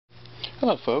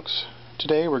Hello folks,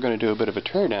 today we're going to do a bit of a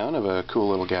teardown of a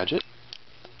cool little gadget.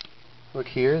 Look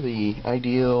here, the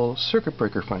ideal circuit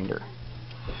breaker finder.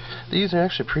 These are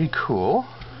actually pretty cool,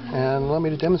 and allow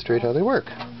me to demonstrate how they work.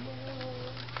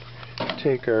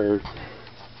 Take our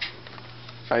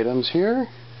items here,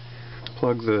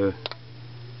 plug the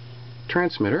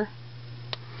transmitter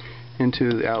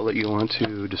into the outlet you want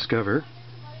to discover.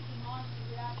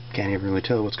 Can't even really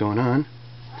tell what's going on.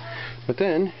 But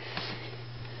then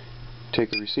take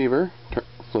the receiver,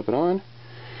 flip it on,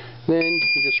 then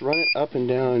you just run it up and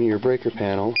down your breaker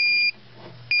panel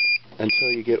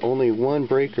until you get only one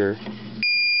breaker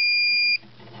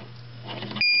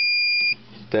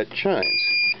that chimes.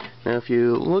 Now if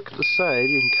you look at the side,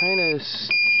 you can kind of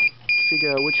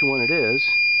figure out which one it is.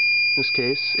 In this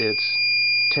case it's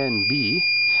 10B.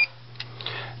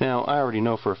 Now I already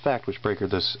know for a fact which breaker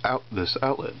this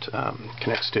outlet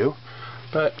connects to,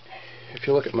 but if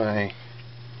you look at my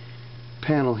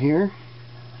panel here,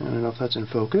 I don't know if that's in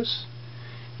focus,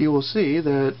 you will see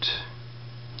that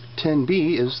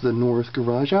 10B is the north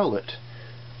garage outlet.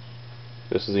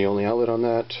 This is the only outlet on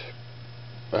that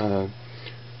on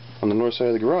the north side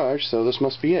of the garage, so this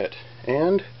must be it.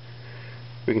 And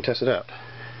we can test it out.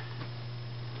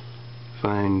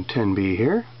 Find 10B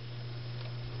here,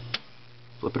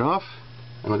 flip it off,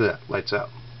 and look at that, lights out.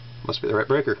 Must be the right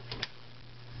breaker.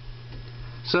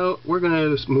 So we're going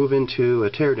to move into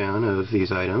a teardown of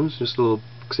these items, just a little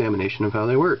examination of how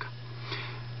they work.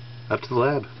 Up to the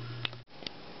lab.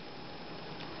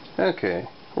 Okay,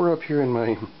 we're up here in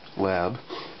my lab,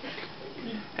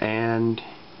 and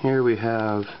here we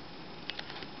have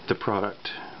the product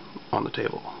on the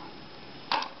table.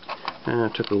 And I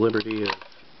took the liberty of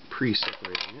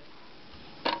pre-separating it.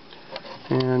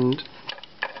 And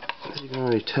as you can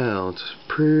already tell, it's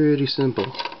pretty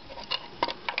simple.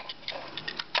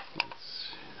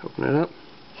 Open it up.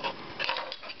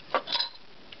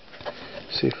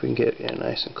 See if we can get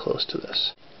nice and close to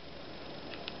this.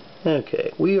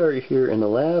 Okay, we are here in the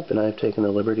lab, and I've taken the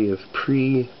liberty of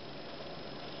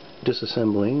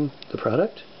pre-disassembling the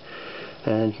product.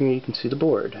 And here you can see the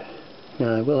board.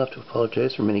 Now I will have to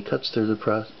apologize for many cuts through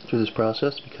this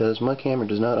process because my camera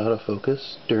does not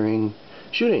autofocus during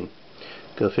shooting.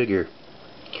 Go figure.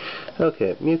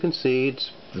 Okay, you can see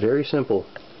it's very simple.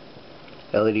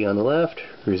 LED on the left,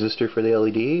 resistor for the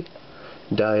LED,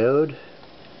 diode,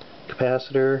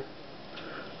 capacitor,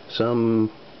 some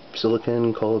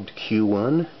silicon called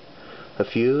Q1, a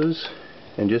fuse,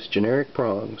 and just generic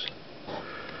prongs.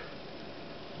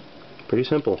 Pretty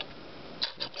simple.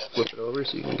 Flip it over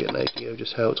so you can get an idea of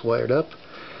just how it's wired up.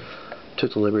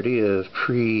 Took the liberty of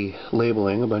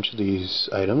pre-labeling a bunch of these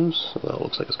items. Well, it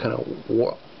looks like it's kind of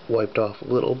wiped off a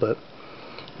little, but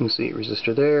you can see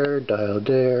resistor there, diode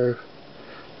there,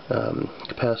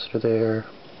 capacitor there,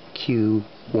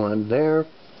 Q1 there.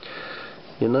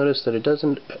 You'll notice that it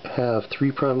doesn't have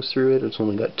 3 prongs through it, it's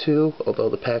only got 2, although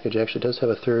the package actually does have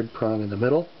a 3rd prong in the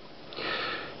middle.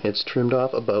 It's trimmed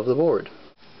off above the board.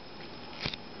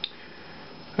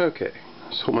 Okay,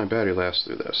 let's hope my battery lasts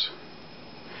through this.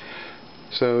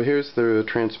 So here's the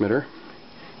transmitter,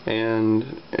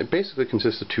 and it basically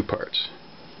consists of 2 parts.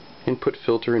 Input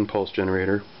filter and pulse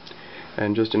generator,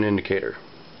 and just an indicator.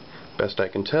 Best I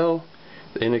can tell,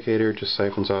 the indicator just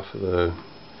siphons off of the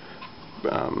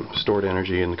stored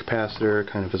energy in the capacitor,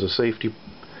 kind of as a safety,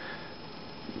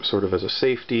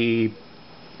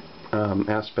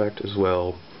 aspect as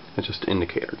well. It's just an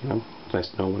indicator, you know. It's nice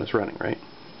to know when it's running, right?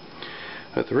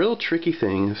 But the real tricky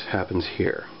thing happens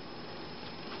here.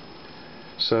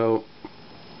 So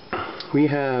we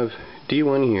have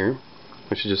D1 here,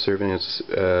 which is just serving as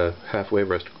a half-wave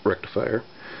rectifier,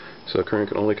 so current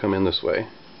can only come in this way.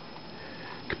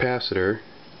 Capacitor,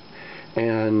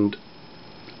 and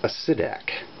a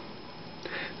SIDAC.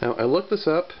 Now I looked this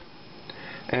up,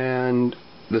 and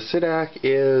the SIDAC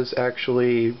is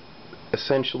actually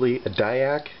essentially a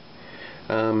diac.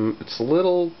 It's a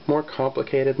little more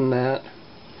complicated than that,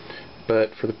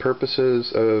 but for the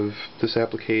purposes of this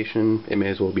application it may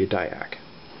as well be a diac.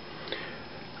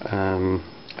 A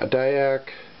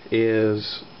diac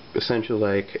is essentially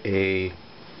like a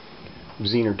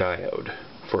Zener diode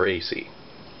for AC.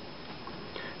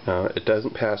 It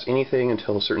doesn't pass anything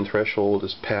until a certain threshold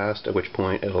is passed, at which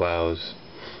point it allows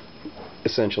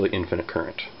essentially infinite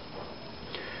current.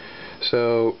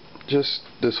 So just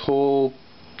this whole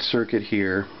circuit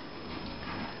here,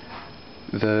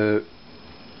 the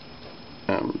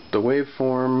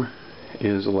waveform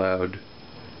is allowed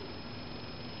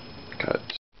cut.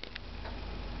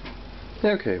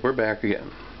 Okay, we're back again.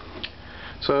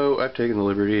 So I've taken the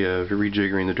liberty of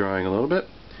rejiggering the drawing a little bit.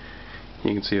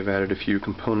 You can see I've added a few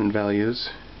component values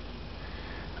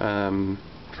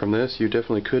From this, you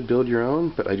definitely could build your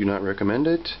own, but I do not recommend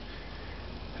it.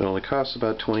 It only costs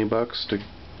about 20 bucks to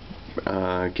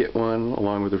get one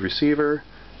along with the receiver.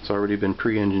 It's already been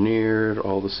pre-engineered,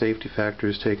 all the safety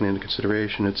factors taken into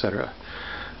consideration, etc.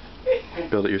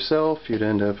 Build it yourself, you'd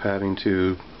end up having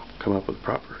to come up with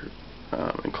proper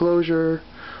enclosure,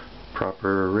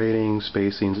 proper ratings,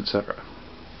 spacings, etc.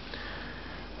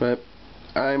 But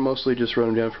I mostly just run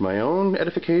them down for my own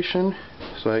edification,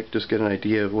 so I just get an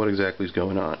idea of what exactly is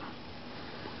going on.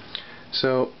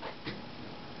 So,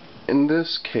 in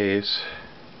this case,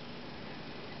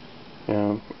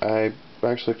 I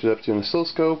actually hooked it up to an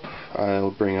oscilloscope.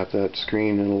 I'll bring up that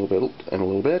screen in a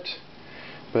little bit.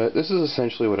 But this is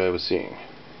essentially what I was seeing.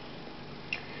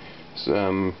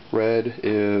 Red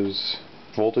is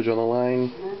voltage on the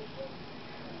line.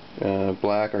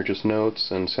 Black are just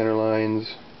notes and center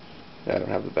lines. I don't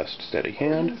have the best steady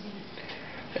hand.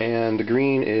 And the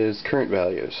green is current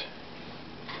values.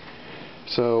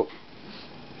 So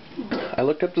I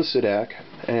looked up the SIDAC,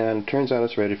 and it turns out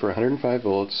it's rated for 105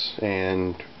 volts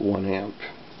and 1 amp,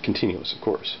 continuous, of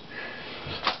course.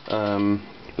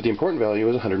 But the important value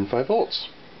is 105 volts.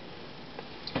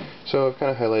 So I've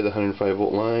kind of highlighted the 105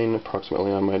 volt line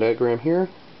approximately on my diagram here.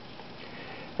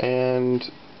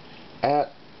 And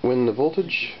when the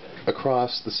voltage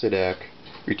across the SIDAC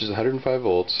reaches 105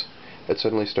 volts, it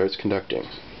suddenly starts conducting.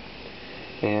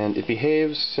 And it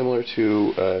behaves similar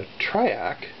to a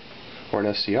triac or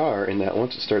an SCR in that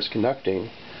once it starts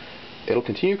conducting, it'll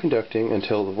continue conducting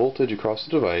until the voltage across the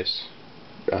device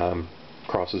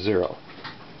crosses 0.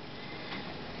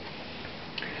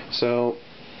 So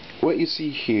what you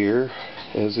see here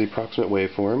is the approximate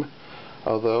waveform,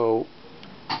 although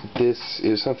this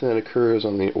is something that occurs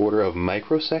on the order of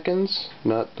microseconds,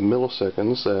 not the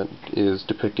milliseconds that is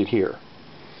depicted here.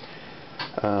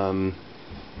 So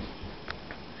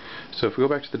if we go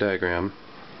back to the diagram,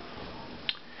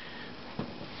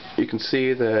 you can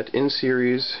see that in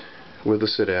series with the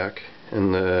SIDAC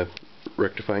and the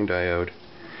rectifying diode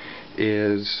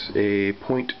is a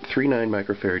 0.39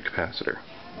 microfarad capacitor.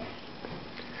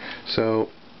 So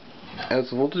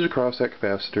as the voltage across that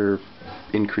capacitor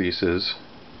increases,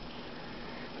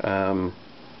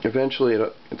 eventually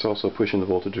it's also pushing the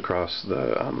voltage across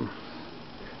the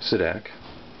SIDAC.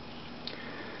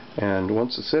 And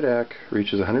once the SIDAC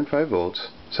reaches 105 volts,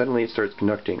 suddenly it starts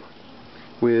conducting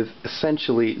with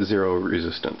essentially 0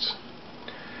 resistance.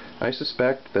 I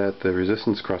suspect that the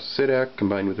resistance across the SIDAC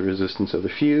combined with the resistance of the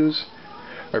fuse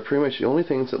are pretty much the only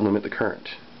things that limit the current.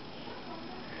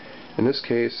 In this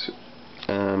case,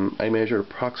 I measured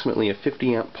approximately a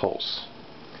 50 amp pulse.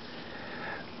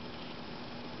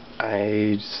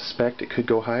 I suspect it could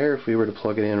go higher if we were to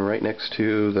plug it in right next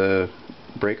to the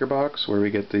breaker box where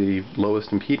we get the lowest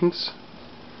impedance,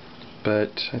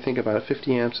 but I think about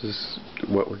 50 amps is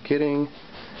what we're getting,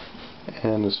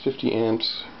 and this 50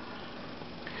 amps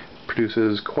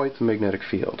produces quite the magnetic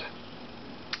field.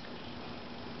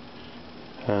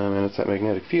 And it's that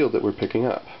magnetic field that we're picking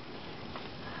up.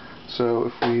 So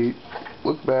if we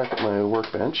look back at my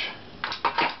workbench,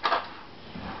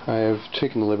 I have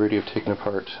taken the liberty of taking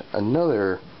apart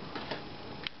another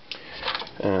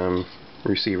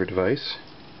receiver device.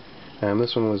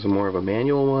 This one was more of a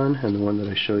manual one, and the one that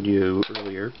I showed you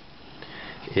earlier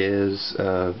is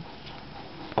an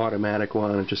automatic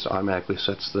one. It just automatically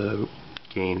sets the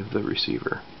gain of the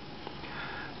receiver.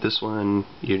 This one,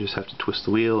 you just have to twist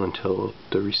the wheel until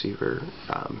the receiver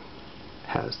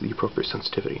has the appropriate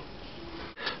sensitivity.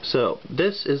 So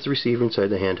this is the receiver inside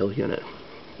the handheld unit.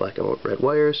 Black and red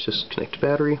wires, just connect to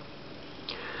battery.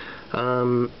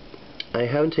 I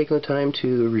haven't taken the time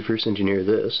to reverse engineer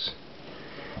this,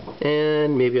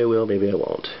 and maybe I will, maybe I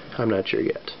won't. I'm not sure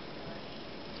yet.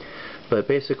 But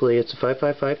basically it's a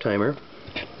 555 timer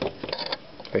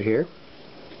right here.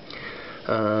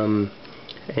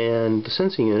 And the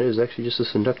sensing unit is actually just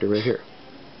this inductor right here.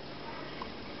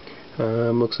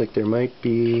 Looks like there might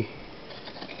be,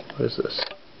 what is this?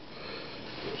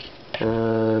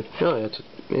 No,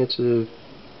 it's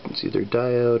either a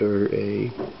diode or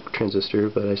a transistor,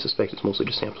 but I suspect it's mostly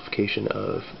just amplification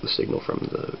of the signal from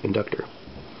the inductor.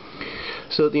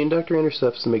 So the inductor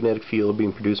intercepts the magnetic field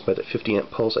being produced by that 50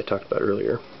 amp pulse I talked about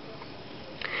earlier,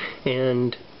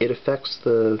 and it affects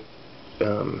the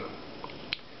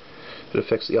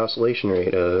oscillation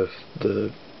rate of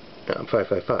the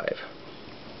 555.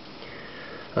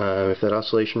 If that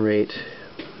oscillation rate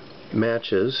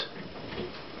matches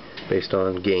based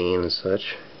on gain and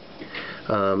such,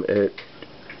 the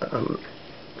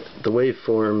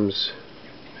waveforms,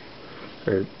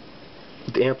 or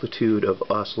the amplitude of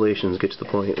oscillations, get to the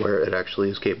point where it actually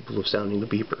is capable of sounding the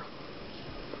beeper.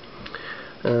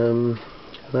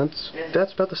 That's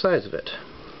about the size of it.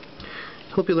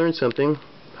 Hope you learned something.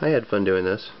 I had fun doing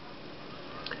this.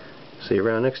 See you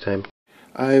around next time.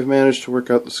 I've managed to work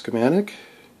out the schematic.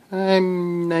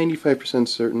 I'm 95%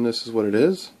 certain this is what it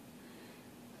is.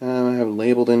 I haven't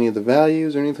labeled any of the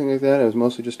values or anything like that. I was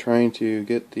mostly just trying to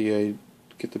get the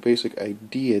basic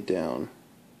idea down.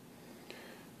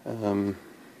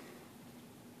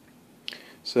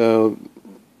 So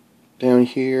down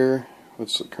here,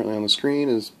 what's currently on the screen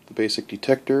is the basic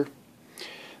detector.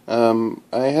 I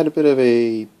had a bit of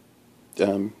a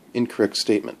incorrect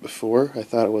statement before. I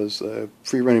thought it was a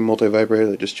free-running multivibrator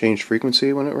that just changed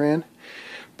frequency when it ran.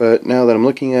 But now that I'm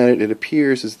looking at it, it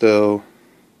appears as though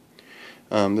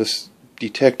this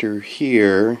detector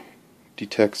here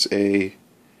detects a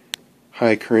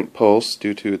high current pulse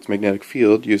due to its magnetic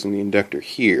field using the inductor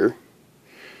here.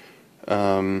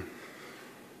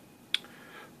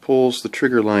 Pulls the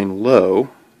trigger line low.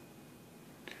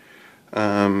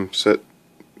 Set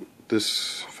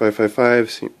this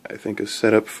 555 I think is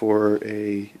set up for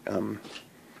a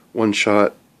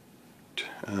one-shot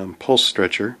pulse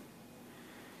stretcher.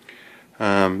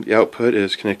 The output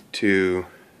is connected to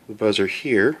the buzzer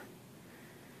here.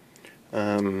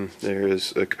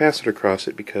 There's a capacitor across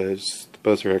it because the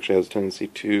buzzer actually has a tendency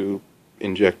to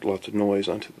inject lots of noise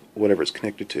onto whatever it's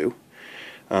connected to.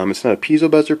 It's not a piezo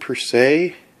buzzer per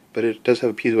se, but it does have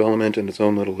a piezo element and its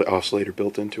own little oscillator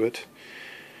built into it.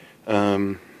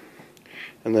 And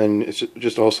then it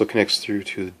just also connects through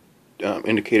to the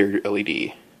indicator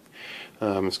LED.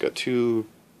 It's got two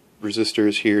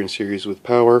resistors here in series with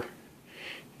power.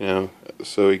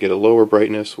 So you get a lower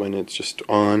brightness when it's just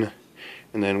on,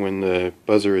 and then when the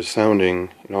buzzer is sounding,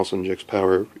 it also injects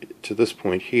power to this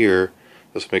point here,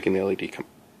 thus making the LED come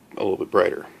a little bit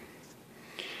brighter.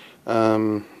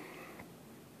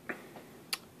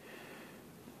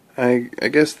 I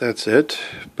guess that's it,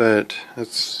 but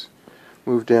let's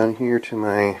move down here to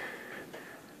my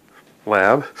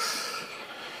lab,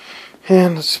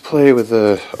 and let's play with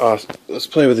the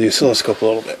oscilloscope a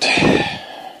little bit.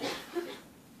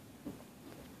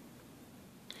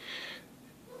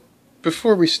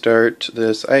 Before we start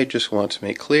this, I just want to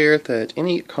make clear that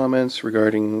any comments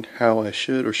regarding how I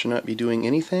should or should not be doing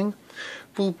anything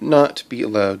will not be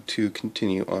allowed to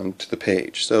continue on to the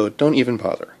page, so don't even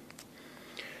bother.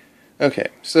 Okay,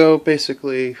 so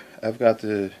basically I've got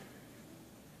the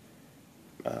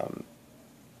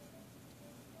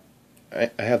I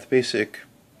have the basic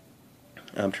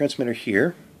transmitter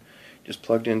here, just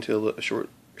plugged into a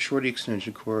short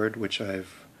extension cord, which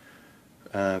I've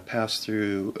passed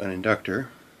through an inductor,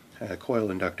 a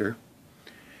coil inductor,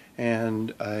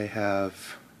 and I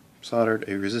have soldered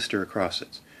a resistor across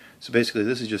it. So basically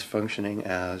this is just functioning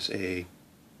as a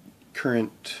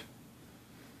current,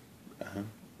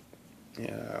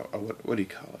 what do you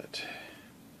call it?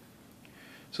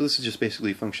 So this is just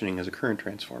basically functioning as a current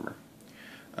transformer.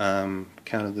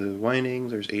 Counted the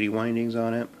windings, there's 80 windings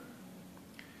on it.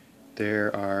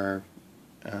 There are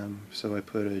so I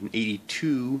put an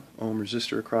 82 ohm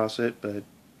resistor across it, but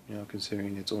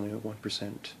considering it's only a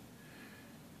 1%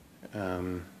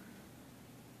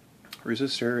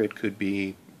 resistor, it could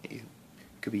be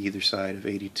either side of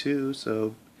 82.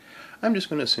 So I'm just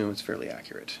going to assume it's fairly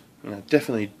accurate.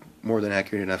 Definitely more than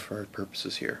accurate enough for our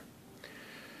purposes here.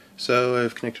 So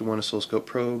I've connected one oscilloscope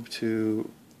probe to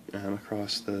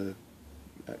across the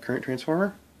current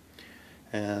transformer,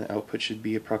 and output should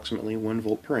be approximately 1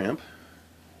 volt per amp.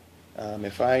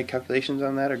 If my calculations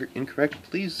on that are incorrect,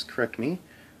 please correct me.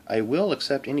 I will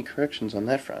accept any corrections on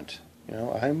that front.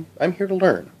 I'm here to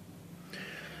learn.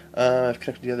 I've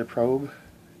connected the other probe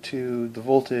to the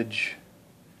voltage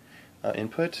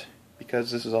input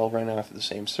because this is all run off of the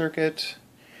same circuit.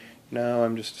 Now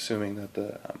I'm just assuming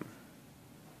that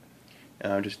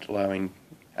I'm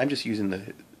just using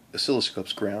the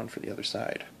oscilloscope's ground for the other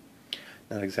side.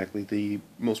 Not exactly the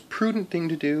most prudent thing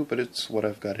to do, but it's what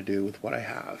I've got to do with what I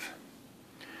have.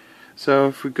 So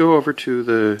if we go over to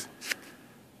the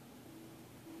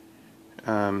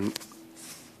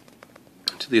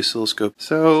oscilloscope,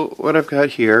 so what I've got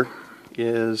here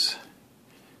is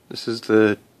this is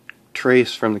the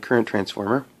trace from the current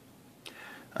transformer.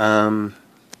 I've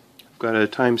got a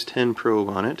 ×10 probe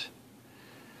on it.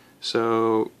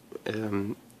 So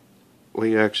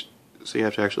you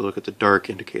have to actually look at the dark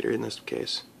indicator in this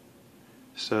case.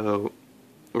 So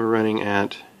we're running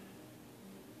at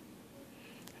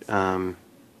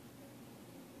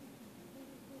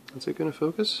is it going to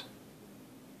focus?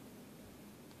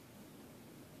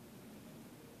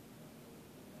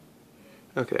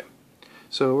 Okay,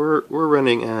 so we're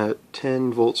running at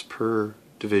 10 volts per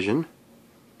division,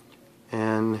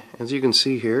 and as you can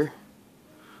see here,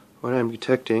 what I'm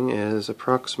detecting is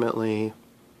approximately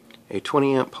a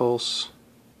 20 amp pulse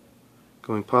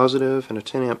going positive and a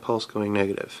 10 amp pulse going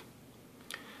negative.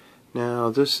 Now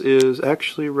this is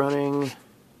actually running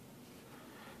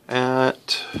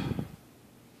at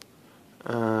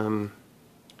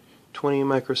 20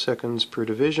 microseconds per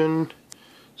division,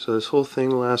 so this whole thing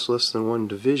lasts less than one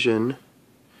division.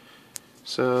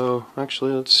 So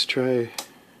actually let's try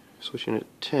switching it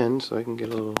to 10 so I can get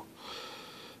a little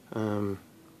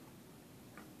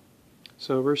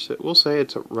so we'll say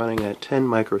it's running at 10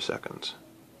 microseconds.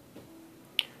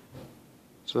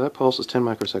 So that pulse is 10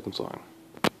 microseconds long.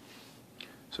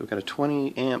 So we've got a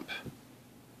 20 amp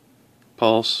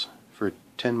pulse for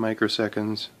 10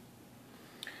 microseconds.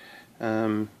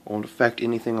 Won't affect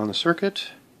anything on the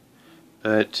circuit,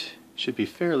 but should be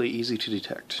fairly easy to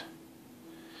detect.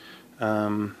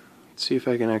 Let's see if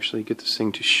I can actually get this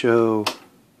thing to show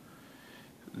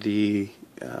the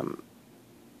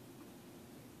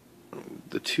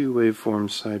two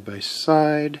waveforms side by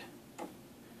side.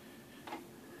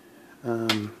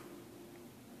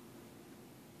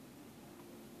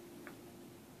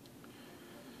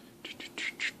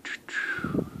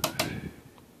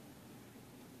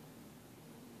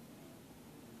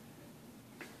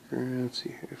 Let's see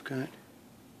here, I've got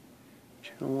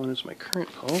channel 1 is my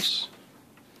current pulse.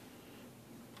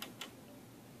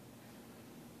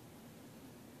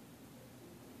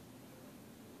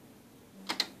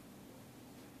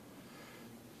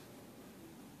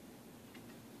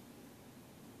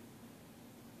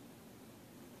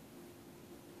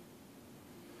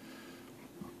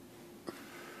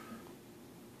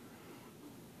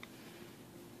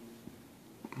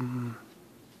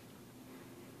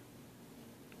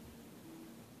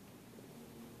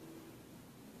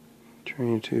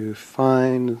 Trying to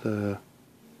find the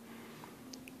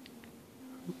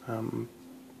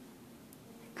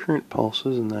current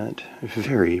pulses, and that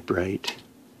very bright.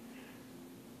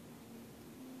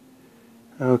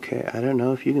 Okay, I don't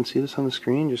know if you can see this on the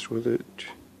screen, just with it,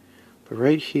 but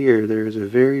right here there is a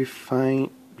very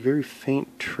faint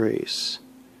trace.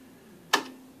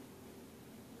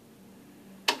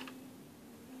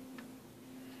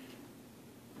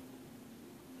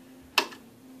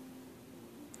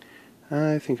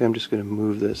 I think I'm just going to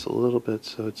move this a little bit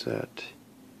so it's at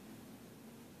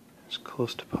as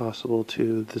close to possible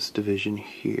to this division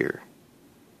here,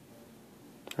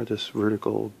 or this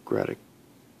vertical graduation.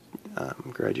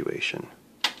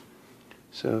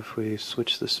 So if we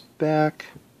switch this back,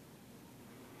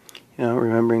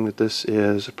 remembering that this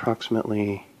is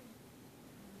approximately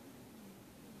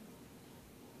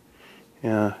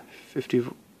 50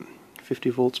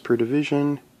 volts per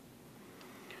division.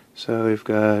 So we've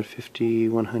got 50,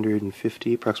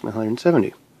 150, approximately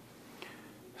 170.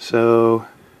 So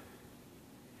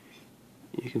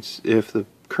you can see if the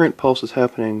current pulse is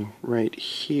happening right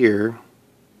here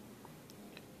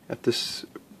at this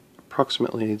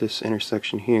approximately this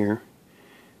intersection here,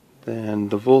 then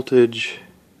the voltage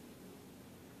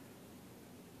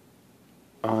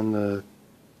on the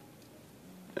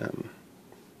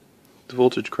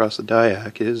voltage across the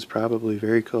diac is probably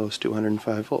very close to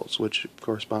 105 volts, which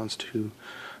corresponds to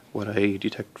what I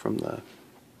detect from the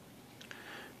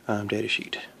data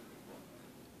sheet.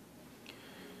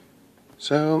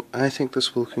 So I think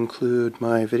this will conclude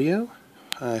my video.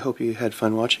 I hope you had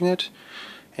fun watching it,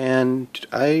 and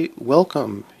I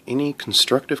welcome any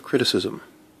constructive criticism.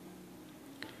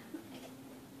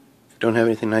 If you don't have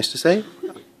anything nice to say,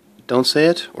 don't say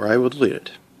it or I will delete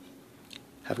it.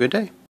 Have a good day.